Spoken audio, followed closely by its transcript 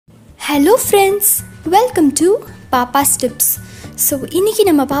Hello friends, welcome to Papa's Tips. So இன்னைக்கு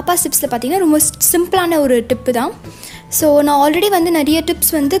நம்ம Papa's Tipsல பாத்தீங்கன்னா ரொம்ப சிம்பிளான ஒரு டிப் தான். So நான் ஆல்ரெடி வந்து நிறைய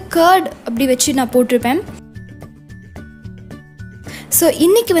டிப்ஸ் வந்து கர்ட் அப்படி வச்சு நான் போட்டுருப்பேன். So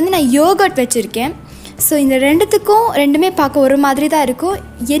இன்னைக்கு வந்து நான் யோகர்ட் வச்சிருக்கேன். ஸோ இந்த ரெண்டுமே பார்க்க ஒரு மாதிரி தான் இருக்கும்.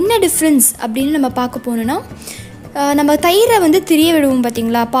 என்ன டிஃப்ரென்ஸ் அப்படின்னு நம்ம பார்க்க போனோன்னா, நம்ம தயிரை வந்து திரிய விடுவோம்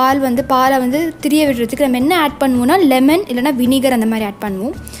பார்த்தீங்களா, பாலை வந்து திரிய விடுறதுக்கு நம்ம என்ன ஆட் பண்ணுவோம்னா லெமன் இல்லைனா வினிகர் அந்த மாதிரி ஆட்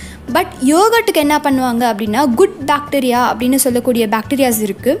பண்ணுவோம். பட் யோகர்ட்டுக்கு என்ன பண்ணுவாங்க அப்படின்னா குட் பாக்டீரியா அப்படின்னு சொல்லக்கூடிய பாக்டீரியாஸ்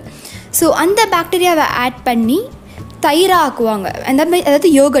இருக்குது. ஸோ அந்த பாக்டீரியாவை ஆட் பண்ணி தயிராக ஆக்குவாங்க. அந்த மாதிரி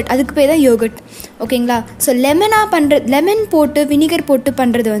அதாவது யோகர்ட், அதுக்கு பேர் தான் யோகர்ட். ஓகேங்களா? ஸோ லெமன் போட்டு வினிகர் போட்டு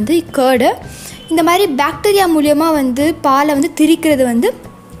பண்ணுறது வந்து கர்டு. இந்த மாதிரி பாக்டீரியா மூலியமாக வந்து பாலை வந்து திரிக்கிறது வந்து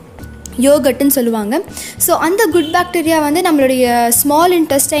யோகர்ட்டுன்னு சொல்லுவாங்க. ஸோ அந்த குட் பாக்டீரியா வந்து நம்மளுடைய ஸ்மால்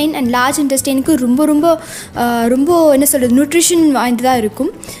இன்டெஸ்டைன் அண்ட் லார்ஜ் இன்டெஸ்டைனுக்கு ரொம்ப ரொம்ப ரொம்ப என்ன சொல்கிறது நியூட்ரிஷன் வாய்ந்ததாக இருக்கும்.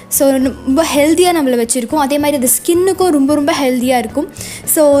 ஸோ ரொம்ப ஹெல்த்தியாக நம்மளை வச்சுருக்கும். அதே மாதிரி அது ஸ்கின்னுக்கும் ரொம்ப ரொம்ப ஹெல்த்தியாக இருக்கும்.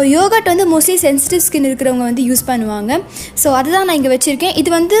 ஸோ யோகர்ட் வந்து மோஸ்ட்லி சென்சிட்டிவ் ஸ்கின் இருக்கிறவங்க வந்து யூஸ் பண்ணுவாங்க. ஸோ அதுதான் நான் இங்கே வச்சுருக்கேன்.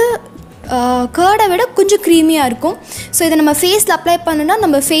 இது வந்து கர்டை விட கொஞ்சம் க்ரீமியாக இருக்கும். ஸோ இதை நம்ம ஃபேஸில் அப்ளை பண்ணோன்னா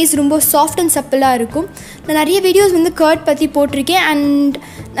நம்ம ஃபேஸ் ரொம்ப சாஃப்ட் அண்ட் சப்பிளாக இருக்கும். நான் நிறைய வீடியோஸ் வந்து கர்ட் பற்றி போட்டிருக்கேன். அண்ட்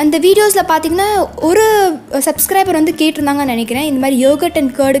அந்த வீடியோஸில் பார்த்திங்கன்னா ஒரு சப்ஸ்கிரைபர் வந்து கேட்டிருந்தாங்கன்னு நினைக்கிறேன், இந்த மாதிரி யோகர்ட்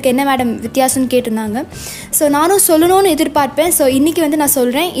அண்ட் கர்டுக்கு என்ன மேடம் வித்தியாசம்னு கேட்டிருந்தாங்க. ஸோ நானும் சொல்லணும்னு எதிர்பார்ப்பேன். ஸோ இன்றைக்கி வந்து நான்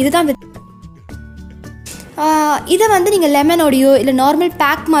சொல்கிறேன், இதுதான் இதை வந்து நீங்கள் லெமனோடையோ இல்லை நார்மல்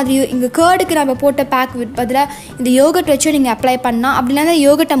பேக் மாதிரியோ, இங்கே கர்டுக்கு நம்ம போட்ட பேக் பதிலாக இந்த யோகர்ட் வச்சோ நீங்கள் அப்ளை பண்ணால், அப்படி இல்லைனா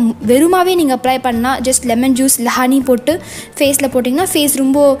யோகர்ட்டை வெறுமாவே நீங்கள் அப்ளை பண்ணால், ஜஸ்ட் லெமன் ஜூஸ் இல்லை ஹனி போட்டு ஃபேஸில் போட்டிங்கன்னா ஃபேஸ்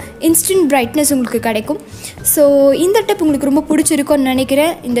ரொம்ப இன்ஸ்டன்ட் பிரைட்னஸ் உங்களுக்கு கிடைக்கும். ஸோ இந்த டிப் உங்களுக்கு ரொம்ப பிடிச்சிருக்கும்னு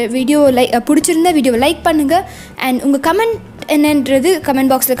நினைக்கிறேன். இந்த வீடியோ பிடிச்சிருந்த வீடியோவை லைக் பண்ணுங்கள். அண்ட் உங்கள் கமெண்ட் என்னன்றது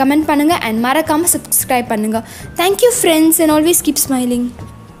கமெண்ட் பாக்ஸில் கமெண்ட் பண்ணுங்கள். அண்ட் மறக்காமல் சப்ஸ்கிரைப் பண்ணுங்கள். Thank you friends, and always keep smiling.